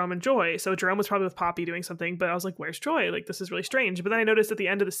there but Jerome and Joy. So Jerome was probably with Poppy doing something, but I was like, where's Joy? Like, this is really strange. But then I noticed at the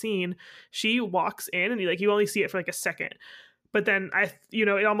end of the scene, she walks in and you only see it for like a second. But then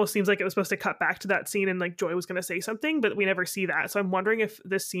it almost seems like it was supposed to cut back to that scene and like Joy was going to say something, but we never see that. So I'm wondering if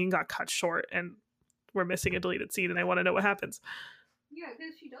this scene got cut short and we're missing a deleted scene and I want to know what happens. Yeah,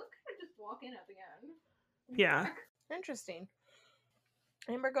 because she does kind of just walk in at the end. Yeah. Interesting.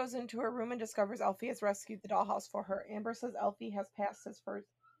 Amber goes into her room and discovers Alfie has rescued the dollhouse for her. Amber says Alfie has passed his first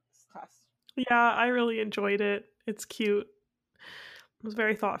test. Yeah, I really enjoyed it. It's cute. It was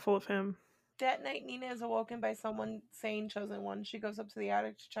very thoughtful of him. That night, Nina is awoken by someone saying chosen one. She goes up to the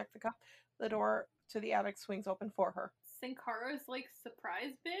attic to check the cup. The door to the attic swings open for her. Sankara's like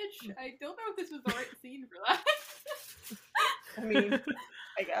surprise bitch. I don't know if this was the right scene for that. I mean,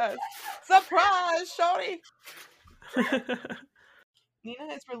 I guess. Surprise, shorty!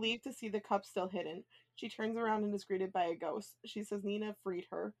 Nina is relieved to see the cup still hidden. She turns around and is greeted by a ghost. She says Nina freed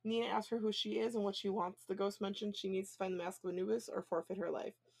her. Nina asks her who she is and what she wants. The ghost mentions she needs to find the Mask of Anubis or forfeit her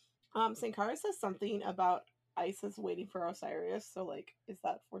life. Sankara says something about Isis waiting for Osiris, so like, is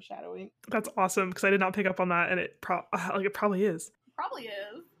that foreshadowing? That's awesome because I did not pick up on that, and it probably is. Probably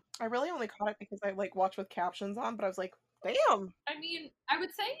is. I really only caught it because I like watched with captions on, but I was like, damn. I mean, I would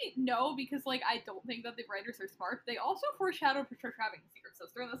say no because like I don't think that the writers are smart. They also foreshadowed Patricia having a secret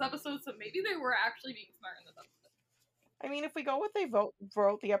sister in this episode, so maybe they were actually being smart in this episode. I mean, if we go with they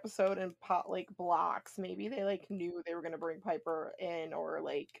wrote the episode in like blocks, maybe they like knew they were gonna bring Piper in, or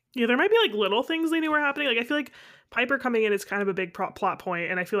like Yeah, there might be like little things they knew were happening. Like I feel like Piper coming in is kind of a big plot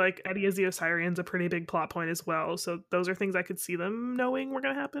point, and I feel like Eddie as the Osirian's a pretty big plot point as well. So those are things I could see them knowing were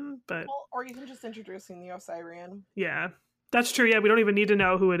gonna happen. But well, or even just introducing the Osirian. yeah, that's true. Yeah, we don't even need to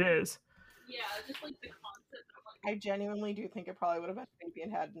know who it is. Yeah, just like the concept of like I genuinely do think it probably would have been Fabian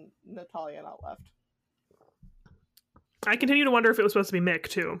had Natalia not left. I continue to wonder if it was supposed to be Mick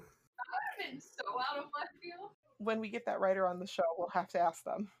too. that would have been so out of left field. when we get that writer on the show, we'll have to ask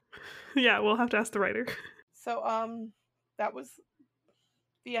them. Yeah, we'll have to ask the writer. So, that was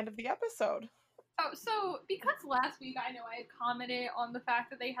the end of the episode. Oh, so because last week I know I had commented on the fact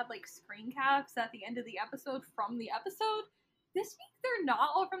that they had like screen caps at the end of the episode from the episode. This week they're not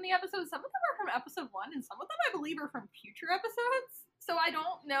all from the episode. Some of them are from episode 1, and some of them I believe are from future episodes. So I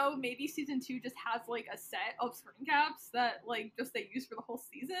don't know, maybe season 2 just has like a set of screen caps that like just they use for the whole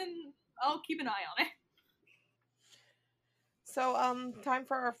season. I'll keep an eye on it. So, time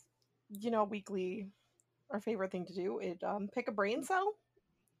for our, weekly, our favorite thing to do is pick a brain cell.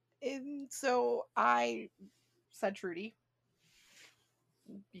 And so I said Trudy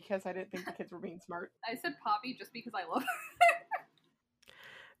because I didn't think the kids were being smart. I said Poppy just because I love her.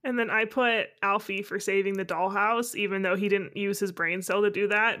 And then I put Alfie for saving the dollhouse, even though he didn't use his brain cell to do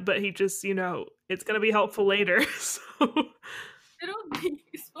that, but he just, it's going to be helpful later. So It'll be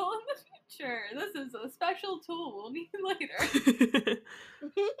useful in the future. This is a special tool we'll need later.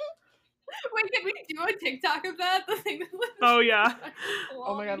 Wait, can we do a TikTok of that? The thing that Oh, yeah.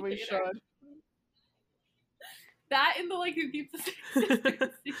 Oh my god, we should. That and the Who Keeps the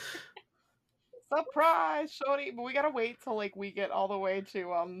Secret. Surprise, Shorty! But we gotta wait till we get all the way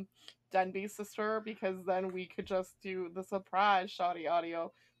to Denby's sister, because then we could just do the surprise Shorty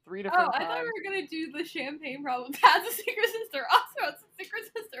audio 3 different times. I thought we were gonna do the champagne problem. Has a secret sister. Also has a secret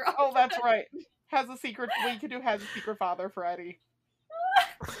sister. Oh, that's right. Has a secret. We could do has a secret father for Eddie.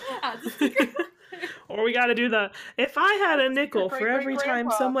 Has a secret. Or we gotta do if I had a nickel for every time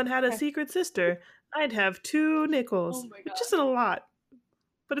great-great-grandpa. someone had a secret sister, I'd have 2 nickels. Oh my Which God. isn't a lot.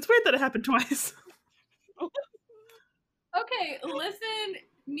 But it's weird that it happened twice. Okay, listen.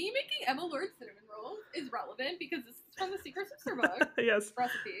 Me making Emma Lord cinnamon rolls is relevant because this is from the Secret Sister book Yes.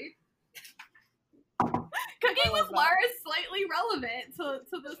 recipe. Cooking with Laura is slightly relevant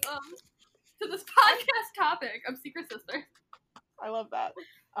to this podcast topic of Secret Sister. I love that.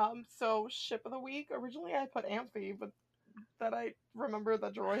 So ship of the week. Originally I put Amphi, but then I remembered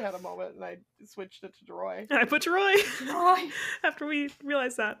that Jeroy had a moment and I switched it to Jeroy. And I put Roy Right. after we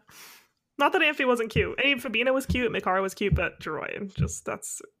realized that. Not that Amphi wasn't cute. I mean, Fabina was cute, Mikara was cute, but Jeroy,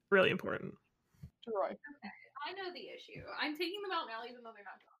 that's really important. Jeroy. I know the issue. I'm taking them out now even though they're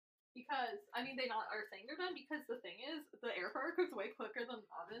not done. Because, I mean, they not are saying they're done because the thing is, the air fryer cooks way quicker than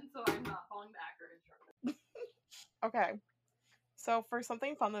the oven, so I'm not following the accurate instructions. Okay. So for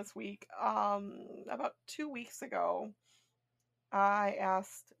something fun this week, about 2 weeks ago, I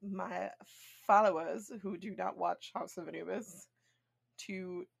asked my followers who do not watch House of Anubis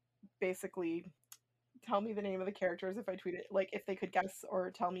to basically tell me the name of the characters if I tweet it, if they could guess or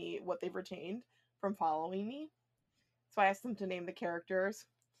tell me what they've retained from following me. So I asked them to name the characters.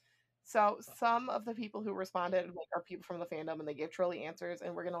 So some of the people who responded are people from the fandom, and they gave trolly answers,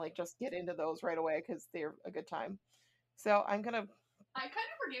 and we're gonna just get into those right away because they're a good time. So I kind of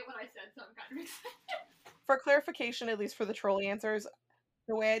forget what I said, so I'm kind of excited. For clarification, at least for the trolley answers,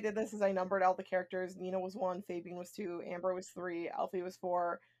 the way I did this is I numbered all the characters. Nina was 1, Fabian was 2, Amber was 3, Alfie was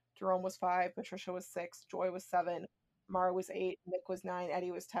 4, Jerome was 5, Patricia was 6, Joy was 7, Mara was 8, Nick was 9,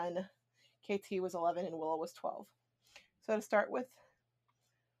 Eddie was 10, KT was 11, and Willow was 12. So to start with,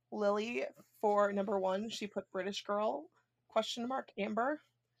 Lily, for number 1, she put British Girl, Amber.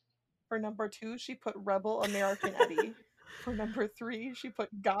 For number 2, she put Rebel American Eddie. For number 3, she put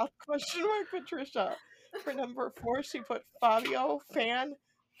Goth, Patricia. For number 4, she put Fabio,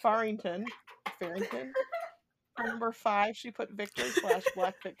 Farrington. For number 5, she put Victor /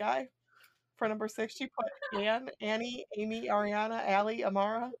 Black Fit Guy. For number 6, she put Annie, Amy, Ariana, Allie,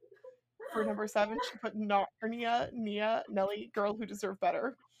 Amara. For number 7, she put Narnia, Nia, Nelly, Girl Who Deserved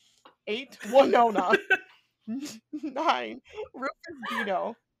Better. 8, Winona. 9, Rufus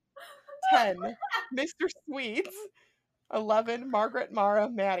Dino. 10, Mr. Sweets. 11, Margaret, Mara,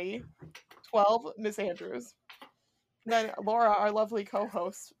 Maddie. 12, Miss Andrews. Then Laura, our lovely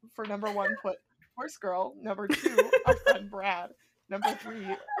co-host, for number 1 put Horse Girl. Number 2, our friend Brad. Number 3,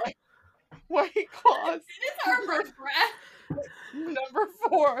 White Claws. It's our first breath. Number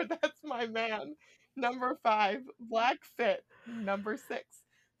 4, that's my man. Number 5, Black Fit. Number 6,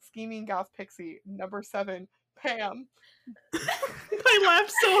 Scheming Goth Pixie. Number 7, Pam. I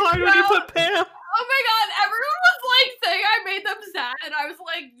laughed so hard when you put Pam. Oh my god, everyone was saying I made them sad, and I was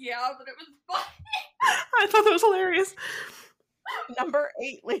like, yeah, but it was funny. I thought that was hilarious. Number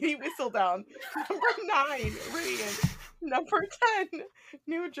 8, Lady Whistledown. Number 9, Radiant. Number 10,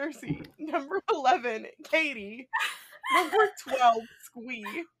 New Jersey. Number 11, Katie. Number 12,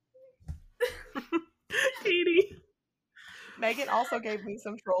 Squee. Katie. Megan also gave me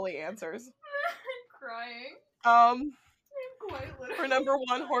some trolley answers. I'm crying. Joy literally. For number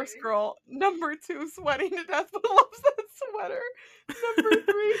 1, Horse dying. Girl. Number 2, Sweating to Death but loves that sweater. Number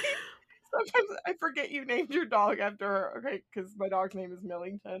 3, sometimes I forget you named your dog after her. Okay, because my dog's name is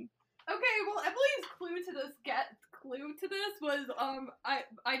Millington. Okay, well, Emily's clue to this was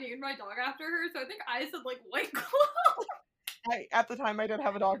I named my dog after her, so I think I said like White Claw. At the time, I did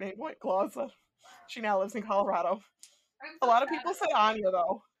have a dog named White Claw, so she now lives in Colorado. I'm A so lot of sad. people say Anya,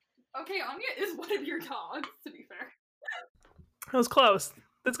 though. Okay, Anya is one of your dogs, to be fair. It was close.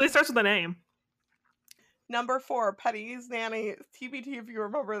 This guy starts with a name. Number 4, Petty's Nanny. TBT if you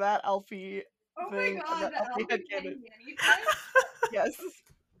remember that Elfie Oh thing. my god, that the Elfie Elfie had Penny given. Nanny thing? Yes.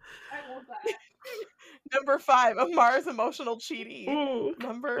 I love that. Number 5, Amar's Emotional Cheaty. Ooh.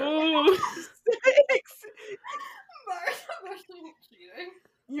 Number Ooh. 6, Mars emotional cheating.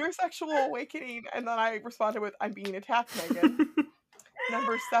 Your Sexual Awakening. And then I responded with, I'm being attacked, Megan.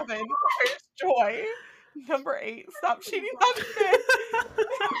 Number 7, Where's Joy? Number 8, Stop Cheating on Finn.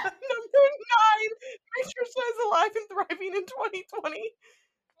 Number 9, Patricia is alive and thriving in 2020.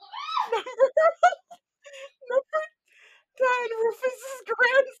 Number 10, Rufus's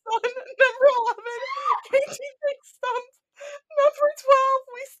grandson. Number 11, Katie Big Stumps. Number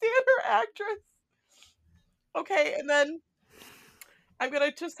 12, We Stand Her Actress. Okay, and then I'm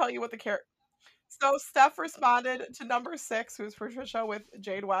gonna just tell you what the character. So Steph responded to number 6, who was Patricia with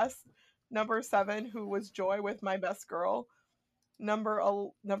Jade West. Number 7, who was Joy with My Best Girl. Number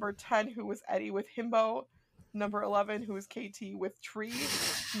 10, who was Eddie with Himbo. Number 11, who was KT with Tree.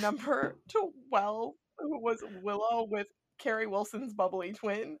 Number 12, who was Willow with Carrie Wilson's bubbly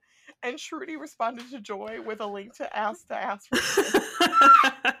twin. And Shruti responded to Joy with a link to ask for Kiss.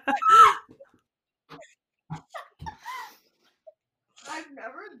 I've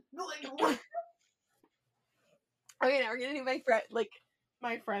never like Okay, now we're gonna do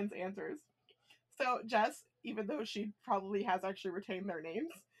my friends' answers. So Jess, even though she probably has actually retained their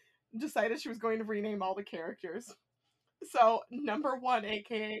names, decided she was going to rename all the characters. So number 1,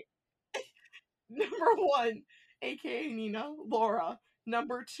 aka Nina, Laura.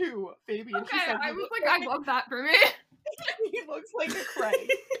 Number 2, Fabian. Okay, She said I was like, I love that for me. he looks like a Craig.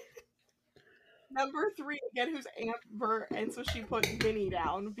 Number 3, again, who's Amber, and so she put Vinny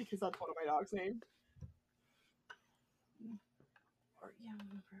down because that's one of my dog's names.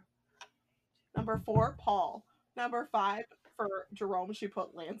 Number 4, Paul. Number 5, for Jerome, she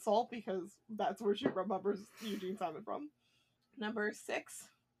put Lancel because that's where she remembers Eugene Simon from. Number 6,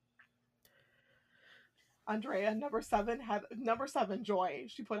 Andrea. Number 7, Joy.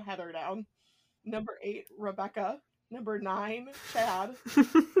 She put Heather down. Number 8, Rebecca. Number 9, Chad.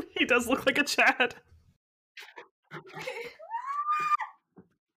 He does look like a Chad.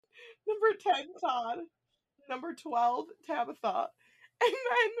 Number 10, Todd. Number 12, Tabitha. And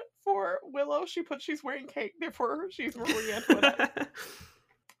then for Willow, she put she's wearing cake, therefore she's Marie Antoinette.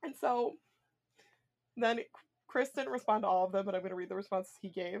 And so then Chris didn't respond to all of them, but I'm going to read the responses he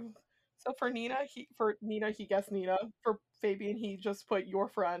gave. So for Nina, he guessed Nina. For Fabian, he just put your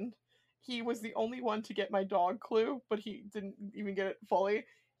friend. He was the only one to get my dog clue, but he didn't even get it fully.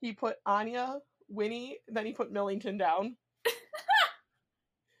 He put Anya, Winnie, then he put Millington down.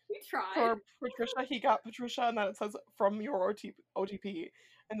 We tried. For Patricia, he got Patricia, and then it says from your OTP.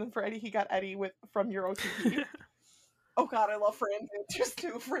 And then for Eddie, he got Eddie with from your OTP. Oh god, I love Fran's answers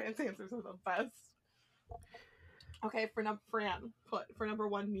too. Fran's answers are the best. Okay, for number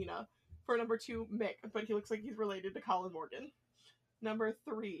 1, Nina. For number 2, Mick, but he looks like he's related to Colin Morgan. Number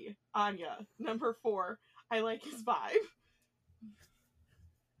 3, Anya. Number 4, I like his vibe.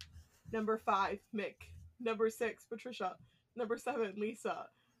 Number 5, Mick. Number 6, Patricia. Number 7, Lisa.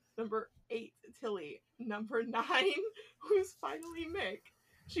 Number 8, Tilly. Number 9, who's finally Mick.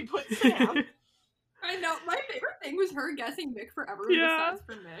 She put Sam. I know. My favorite thing was her guessing Mick forever Yeah. in the sets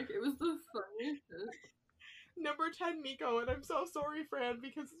for Mick. It was the funniest shit. Number 10, Nico, and I'm so sorry, Fran,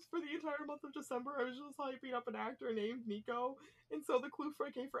 because for the entire month of December, I was just hyping up an actor named Nico, and so the clue I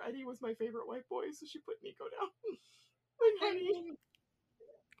gave for Eddie was my favorite white boy, so she put Nico down. Like, honey.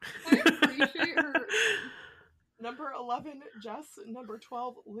 I appreciate her. Number 11, Jess. Number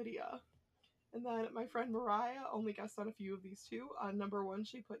 12, Lydia. And then my friend Mariah only guessed on a few of these two. On number 1,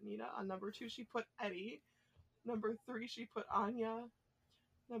 she put Nina. On number 2, she put Eddie. Number 3, she put Anya.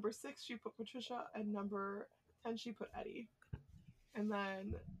 Number 6, she put Patricia. And number 10, she put Eddie. And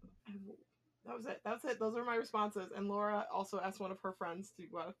then that was it. Those are my responses. And Laura also asked one of her friends to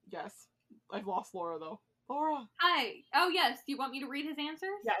guess. I've lost Laura, though. Laura! Hi. Oh, yes. Do you want me to read his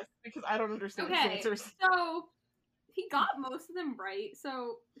answers? Yes, because I don't understand his Okay. answers. So, he got most of them right.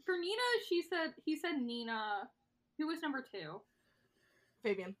 So, for Nina, he said Nina. Who was number 2?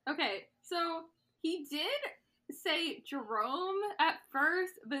 Fabian. Okay. So, he did say Jerome at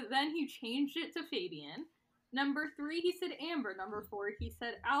first, but then he changed it to Fabian. Number 3, he said Amber. Number 4, he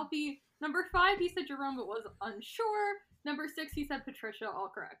said Alfie. Number 5, he said Jerome, but was unsure. Number 6, he said Patricia, all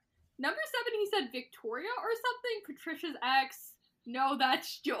correct. Number 7, he said Victoria or something. Patricia's ex. No,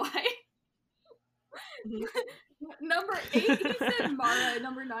 that's Joy. Number 8, he said Mara.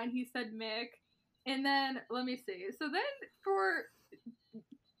 Number 9, he said Mick. And then, let me see. So then for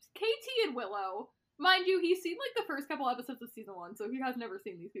KT and Willow, mind you, he's seen like the first couple episodes of season 1, so he has never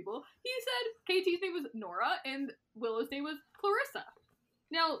seen these people. He said KT's name was Nora and Willow's name was Clarissa.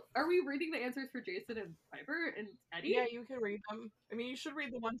 Now, are we reading the answers for Jason and Piper and Eddie? Yeah, you can read them. I mean, you should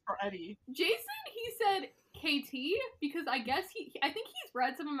read the ones for Eddie. Jason, he said KT because I guess I think he's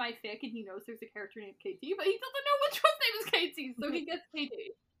read some of my fic and he knows there's a character named KT, but he doesn't know which one's name is KT, so he gets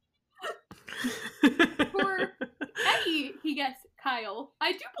KT. For Eddie, he gets Kyle.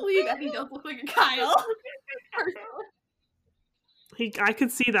 I do believe Eddie does look like a Kyle. I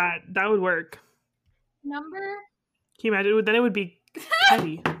could see that. That would work. Number? Can you imagine? Then it would be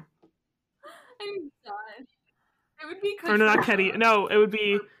Ketty. I'm done. It would be Or no, not Ketty. No, it would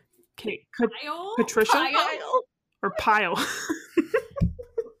be Kyle? Patricia? Kyle? Or Pyle.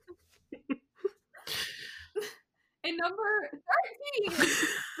 And number 13,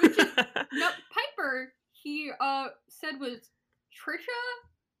 which is Piper, he said was Trisha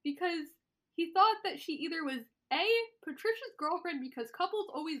because he thought that she either was A, Patricia's girlfriend because couples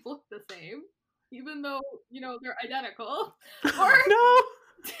always look the same, even though, you know, they're identical, or No.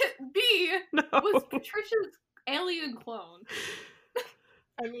 B, No. was Patricia's alien clone.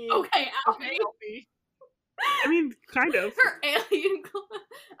 I mean, Okay, Alfie. Alfie. I mean, kind of. Her alien clone.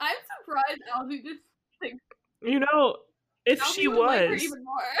 I'm surprised Alfie just thinks You know, if Alfie she would like her was, even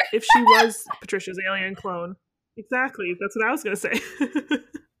more. if she was Patricia's alien clone. Exactly. That's what I was going to say.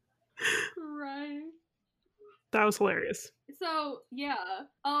 Right. That was hilarious. So, yeah.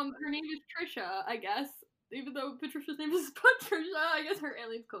 Her name is Trisha, I guess. Even though Patricia's name is Patricia, I guess her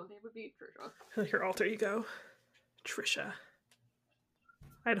alien clone name would be Trisha. Your alter ego, Trisha.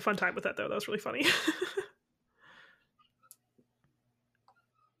 I had a fun time with that, though. That was really funny.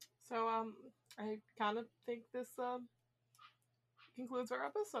 So, I kind of think this concludes our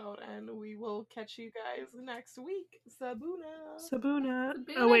episode, and we will catch you guys next week. Sabuna. Sabuna.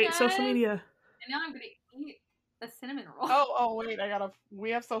 Sabuna, Oh, wait. guys. Social media. And now I'm gonna eat a cinnamon roll. Oh, wait,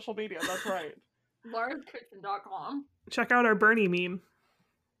 we have social media, that's right. LarsKitchen.com. Check out our Bernie meme.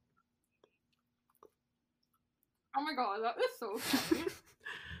 Oh my god, that was so funny.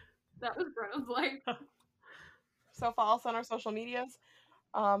 That was Brenna's like. So follow us on our social medias.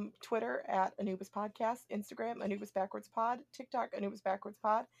 Twitter at Anubis Podcast, Instagram Anubis Backwards Pod, TikTok Anubis Backwards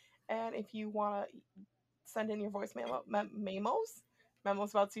Pod, and if you want to send in your voice memos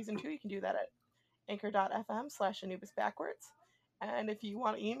about season 2, you can do that at anchor.fm/Anubis Backwards. And if you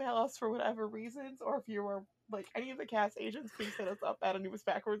want to email us for whatever reasons, or if you were like any of the cast agents, please hit us up at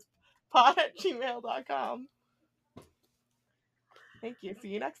anubisbackwards.pod@gmail.com. Thank you. See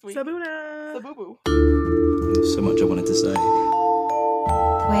you next week. Sabuna. Sabubu. So much I wanted to say.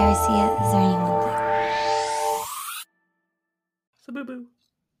 The way I see it, is there anyone there? Sabubu.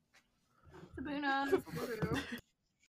 Sabuna.